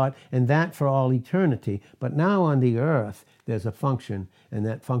continually taught, and that for all eternity. But now on the earth, there's a function, and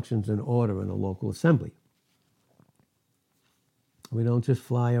that functions in order in a local assembly. We don't just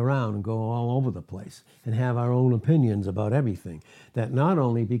fly around and go all over the place and have our own opinions about everything that not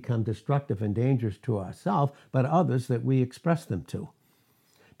only become destructive and dangerous to ourselves, but others that we express them to.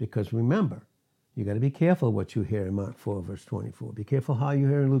 Because remember, you got to be careful what you hear in Mark 4, verse 24. Be careful how you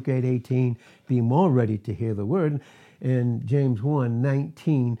hear in Luke 8:18. Be more ready to hear the word. In James 1,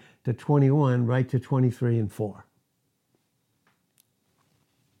 19 to 21, right to 23 and 4.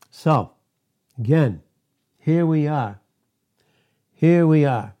 So, again, here we are. Here we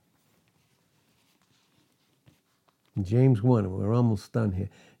are. In James 1, we're almost done here.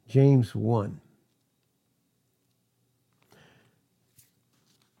 James 1.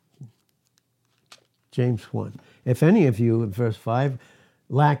 James 1. If any of you, in verse 5,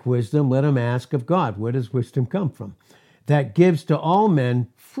 lack wisdom, let him ask of God. Where does wisdom come from? That gives to all men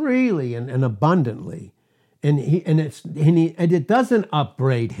freely and abundantly. And it doesn't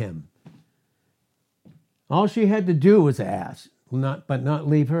upbraid him. All she had to do was ask, but not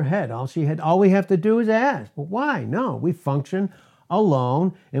leave her head. All we have to do is ask. But why? No, we function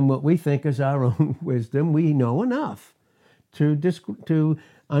alone in what we think is our own wisdom. We know enough to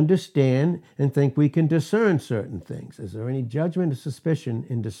understand and think we can discern certain things. Is there any judgment or suspicion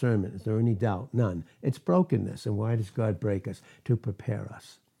in discernment? Is there any doubt? None. It's brokenness. And why does God break us? To prepare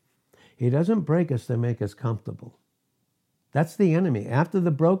us. He doesn't break us to make us comfortable. That's the enemy. After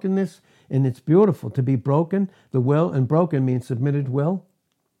the brokenness, and it's beautiful to be broken, the will, and broken means submitted will.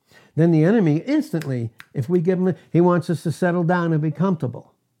 Then the enemy instantly, if we give him, he wants us to settle down and be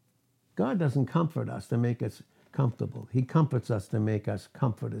comfortable. God doesn't comfort us to make us comfortable. He comforts us to make us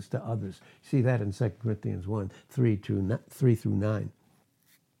comforters to others. See that in 2 Corinthians 1, 3 through 9.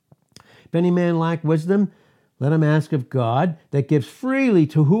 If any man lack wisdom, let him ask of God, that gives freely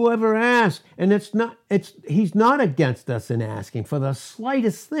to whoever asks. And he's not against us in asking for the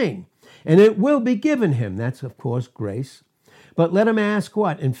slightest thing. And it will be given him. That's, of course, grace. But let him ask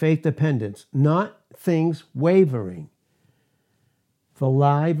what? In faith dependence, not things wavering. The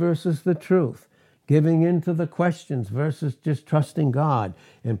lie versus the truth. Giving in to the questions versus just trusting God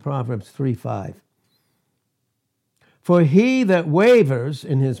in Proverbs 3:5. For he that wavers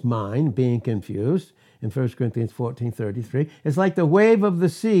in his mind, being confused, in 1 Corinthians 14:33, is like the wave of the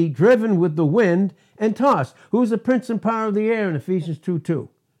sea driven with the wind and tossed. Who's the prince and power of the air in Ephesians 2:2?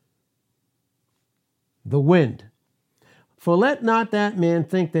 The wind. For let not that man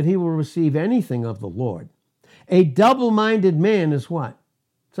think that he will receive anything of the Lord. A double-minded man is what?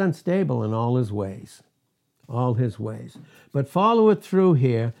 It's unstable in all his ways. All his ways. But follow it through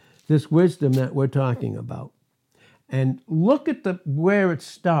here, this wisdom that we're talking about. And look at where it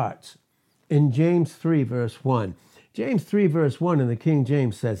starts in James 3, verse 1. James 3, verse 1 in the King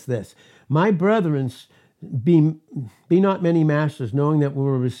James says this, My brethren, be not many masters, knowing that we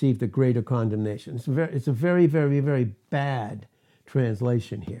will receive the greater condemnation. It's a very, very, very bad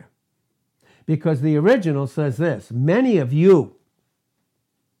translation here. Because the original says this, many of you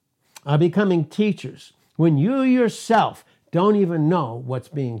are becoming teachers when you yourself don't even know what's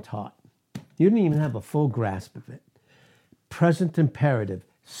being taught. You don't even have a full grasp of it. Present imperative,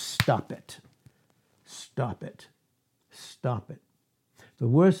 stop it. Stop it. Stop it. The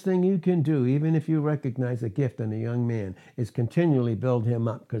worst thing you can do, even if you recognize a gift in a young man, is continually build him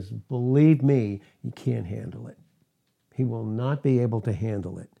up, because believe me, you can't handle it. He will not be able to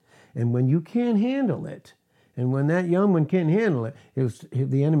handle it. And when you can't handle it, and when that young one can't handle it,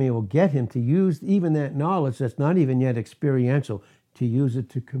 the enemy will get him to use even that knowledge that's not even yet experiential, to use it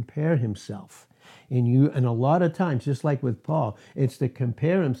to compare himself. And a lot of times, just like with Paul, it's to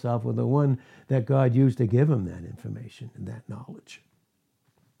compare himself with the one that God used to give him that information and that knowledge.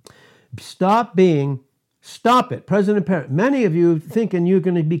 Stop it, present and parent. Many of you thinking you're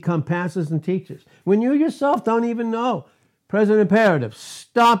going to become pastors and teachers when you yourself don't even know. Present imperative,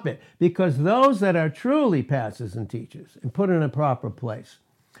 stop it, because those that are truly pastors and teachers and put in a proper place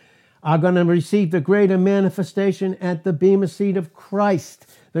are going to receive the greater manifestation at the bema seat of Christ,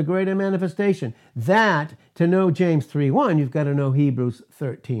 the greater manifestation. That, to know James 3:1, you've got to know Hebrews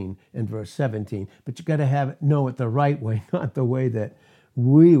 13 and verse 17, but you've got to know it the right way, not the way that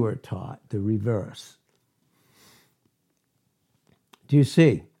we were taught, the reverse. Do you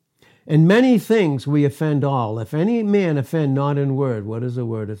see? In many things we offend all. If any man offend not in word, what is a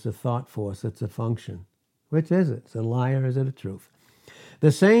word? It's a thought force. It's a function. Which is it? It's a liar, is it a truth?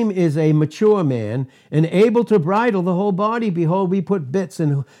 The same is a mature man, and able to bridle the whole body. Behold, we put bits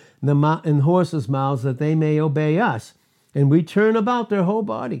in horses' mouths that they may obey us, and we turn about their whole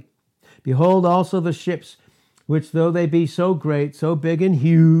body. Behold also the ships, which though they be so great, so big and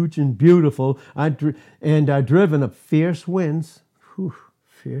huge and beautiful, are driven of fierce winds.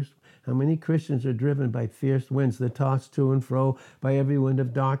 Fierce. How many Christians are driven by fierce winds? They're tossed to and fro by every wind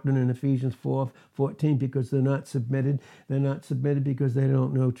of doctrine in Ephesians 4:14, because they're not submitted. They're not submitted because they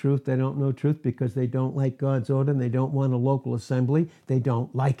don't know truth. They don't know truth because they don't like God's order and they don't want a local assembly. They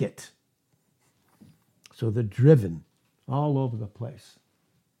don't like it. So they're driven all over the place.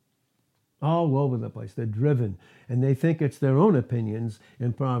 All over the place. They're driven. And they think it's their own opinions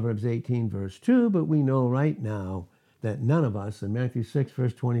in Proverbs 18, verse 2, but we know right now that none of us, in Matthew 6,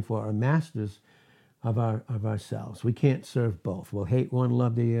 verse 24, are masters of ourselves. We can't serve both. We'll hate one,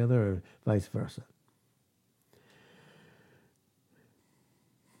 love the other, or vice versa.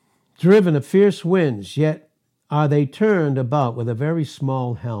 Driven of fierce winds, yet are they turned about with a very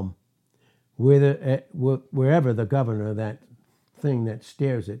small helm, wherever the governor of that thing that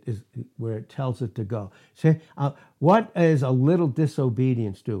steers it is, where it tells it to go. See, what is a little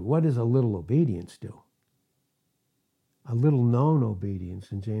disobedience do? What does a little obedience do? A little known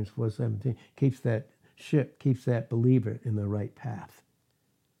obedience in James 4:17 keeps that believer in the right path.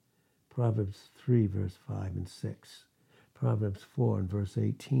 Proverbs 3, verse 5 and 6. Proverbs 4 and verse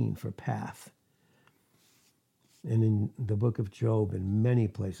 18 for path. And in the book of Job, in many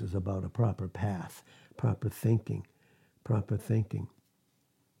places about a proper path, proper thinking.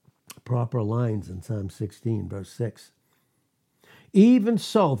 Proper lines in Psalm 16, verse 6. Even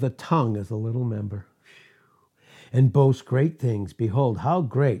so, the tongue is a little member, and boasts great things. Behold, how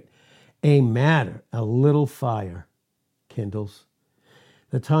great a matter a little fire kindles.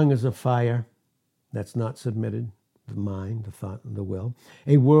 The tongue is a fire that's not submitted, the mind, the thought, and the will.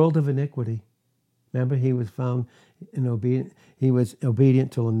 A world of iniquity. Remember, he was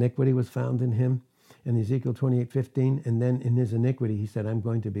obedient till iniquity was found in him. In Ezekiel 28:15, and then in his iniquity, he said, I'm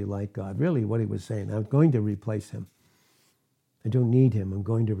going to be like God. Really what he was saying, I'm going to replace him. I don't need him. I'm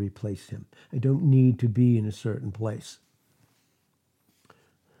going to replace him. I don't need to be in a certain place.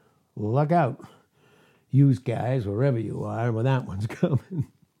 Look out, you guys, wherever you are, when that one's coming.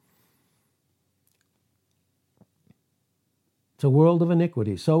 It's a world of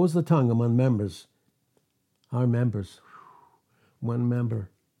iniquity. So is the tongue among members. Our members. One member.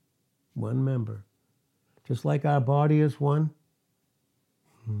 Just like our body is one.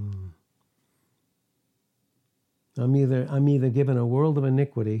 I'm either given a world of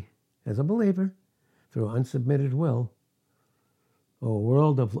iniquity as a believer through unsubmitted will, or a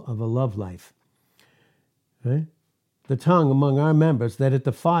world of a love life. Right? The tongue among our members, that it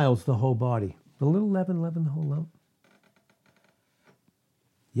defiles the whole body. The little leaven the whole lump.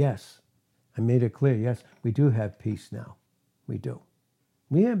 Yes, I made it clear. Yes, we do have peace now. We do.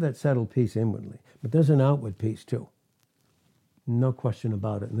 We have that settled peace inwardly, but there's an outward peace too. No question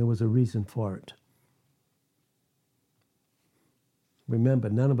about it, and there was a reason for it. Remember,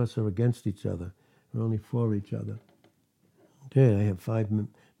 none of us are against each other. We're only for each other. Okay, I have 5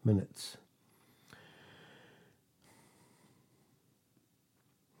 minutes.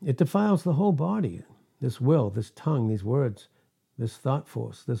 It defiles the whole body. This will, this tongue, these words, this thought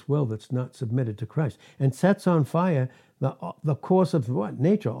force, this will that's not submitted to Christ, and sets on fire the course of what?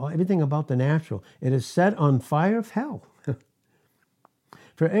 Nature, everything about the natural. It is set on fire of hell.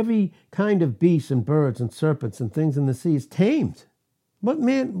 For every kind of beasts and birds and serpents and things in the sea is tamed. What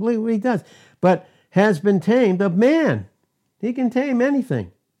man, believe what he does, but has been tamed of man. He can tame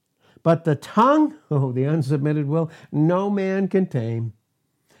anything. But the tongue, the unsubmitted will, no man can tame.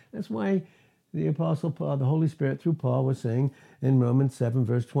 That's why the Apostle Paul, the Holy Spirit through Paul, was saying in Romans 7,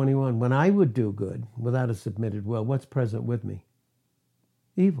 verse 21, when I would do good without a submitted will, what's present with me?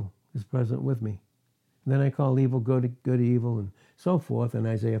 Evil is present with me. And then I call evil good, good evil, and so forth in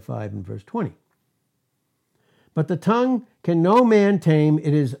Isaiah 5 and verse 20. But the tongue can no man tame.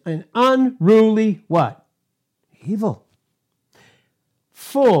 It is an unruly what? Evil.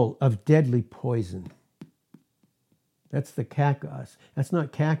 Full of deadly poison. That's the kakos. That's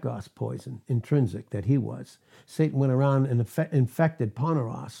not kakos poison, intrinsic, that he was. Satan went around and infected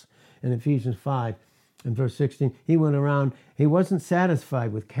Poneros in Ephesians 5 and verse 16. He went around, he wasn't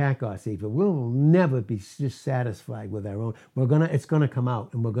satisfied with kakos evil. We'll never be just satisfied with our own. It's going to come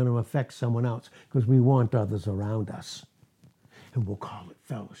out, and we're going to affect someone else because we want others around us. And we'll call it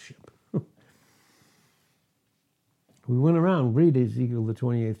fellowship. We went around, read Ezekiel, the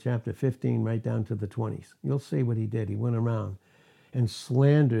 28th chapter, 15, right down to the 20s. You'll see what he did. He went around and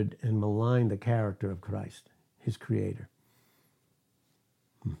slandered and maligned the character of Christ, his creator.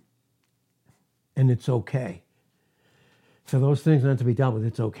 And it's okay. For those things not to be dealt with,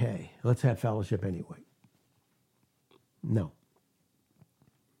 it's okay. Let's have fellowship anyway. No.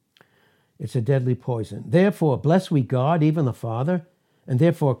 It's a deadly poison. Therefore, bless we God, even the Father, and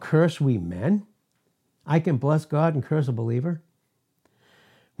therefore curse we men. I can bless God and curse a believer,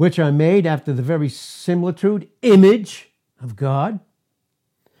 which are made after the very similitude, image of God.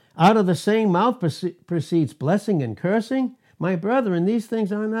 Out of the same mouth proceeds blessing and cursing. My brethren, these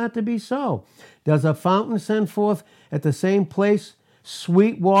things are not to be so. Does a fountain send forth at the same place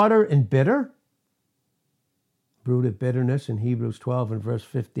sweet water and bitter? Root of bitterness in Hebrews 12 and verse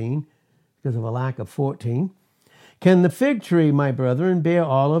 15, because of a lack of 14. Can the fig tree, my brethren, bear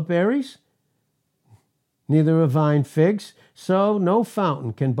olive berries? Neither a vine figs, so no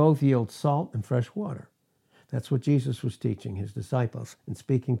fountain can both yield salt and fresh water. That's what Jesus was teaching his disciples and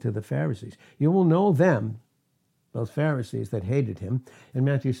speaking to the Pharisees. You will know them, those Pharisees that hated him, in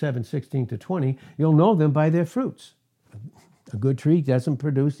Matthew 7, 16 to 20, you'll know them by their fruits. A good tree doesn't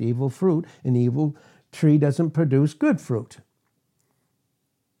produce evil fruit. An evil tree doesn't produce good fruit.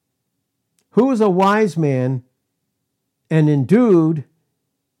 Who is a wise man and endued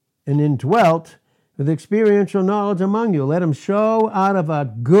and indwelt with experiential knowledge among you? Let him show out of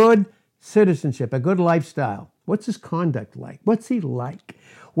a good citizenship, a good lifestyle. What's his conduct like? What's he like?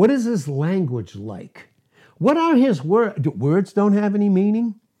 What is his language like? What are his words? Words don't have any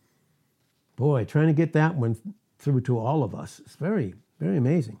meaning? Boy, trying to get that one through to all of us. It's very, very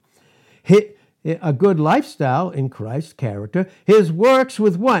amazing. A good lifestyle in Christ's character. His works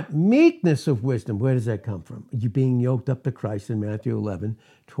with what? Meekness of wisdom. Where does that come from? You being yoked up to Christ in Matthew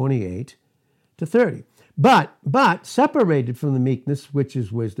 11:28 to 30. But separated from the meekness, which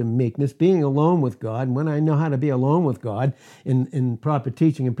is wisdom, meekness, being alone with God. And when I know how to be alone with God in proper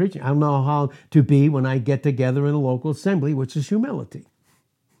teaching and preaching, I'll know how to be when I get together in a local assembly, which is humility.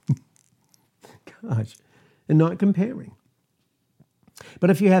 Gosh, and not comparing. But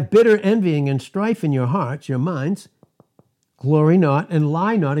if you have bitter envying and strife in your hearts, your minds, glory not and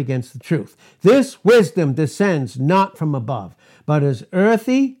lie not against the truth. This wisdom descends not from above, but is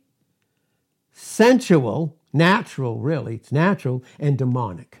earthy, sensual, natural, really, it's natural, and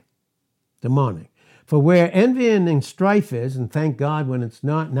demonic. Demonic. For where envying and strife is, and thank God when it's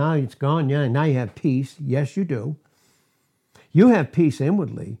not, now it's gone, yeah, now you have peace. Yes, you do. You have peace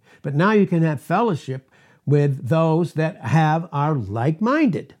inwardly, but now you can have fellowship with those that are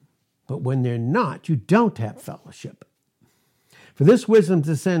like-minded. But when they're not, you don't have fellowship. For this wisdom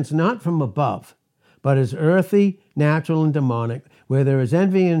descends not from above, but is earthy, natural, and demonic. Where there is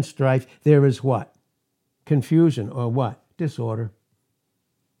envy and strife, there is what? Confusion, or what? Disorder.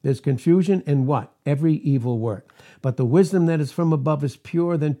 There's confusion in what? Every evil work. But the wisdom that is from above is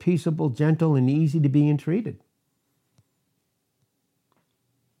pure, then peaceable, gentle, and easy to be entreated.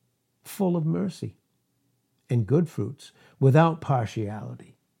 Full of mercy and good fruits, without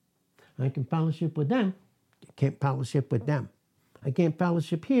partiality. I can fellowship with them. I can't fellowship with them. I can't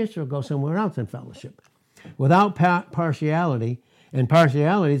fellowship here, so I'll go somewhere else and fellowship. Without partiality, and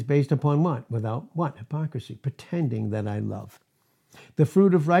partiality is based upon what? Without what? Hypocrisy, pretending that I love. The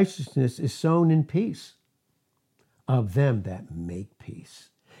fruit of righteousness is sown in peace of them that make peace.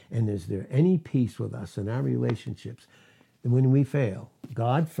 And is there any peace with us in our relationships when we fail?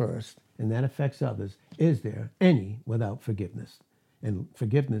 God first, and that affects others. Is there any without forgiveness? And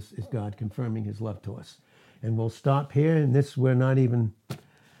forgiveness is God confirming his love to us. And we'll stop here, and this we're not even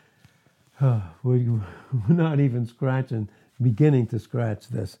beginning to scratch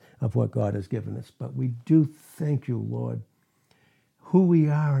this of what God has given us. But we do thank you, Lord, who we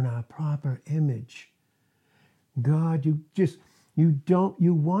are in our proper image. God, you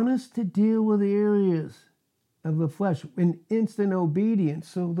want us to deal with areas of the flesh in instant obedience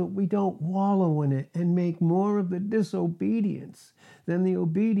so that we don't wallow in it and make more of the disobedience than the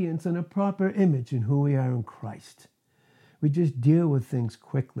obedience in a proper image in who we are in Christ. We just deal with things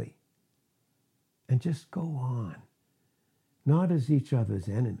quickly and just go on, not as each other's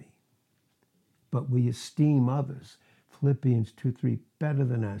enemy, but we esteem others, Philippians 2:3, better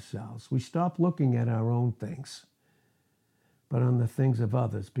than ourselves. We stop looking at our own things, but on the things of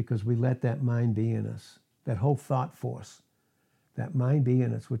others, because we let that mind be in us. That whole thought force, that mind be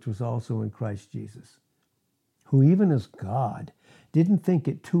in us, which was also in Christ Jesus, who even as God didn't think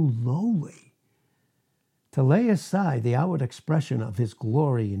it too lowly to lay aside the outward expression of his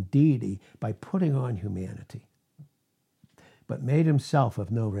glory and deity by putting on humanity, but made himself of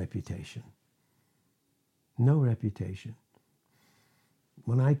no reputation. No reputation.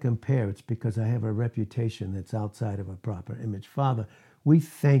 When I compare, it's because I have a reputation that's outside of a proper image. Father, we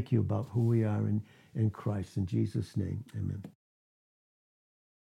thank you about who we are in Christ. In Jesus' name, amen.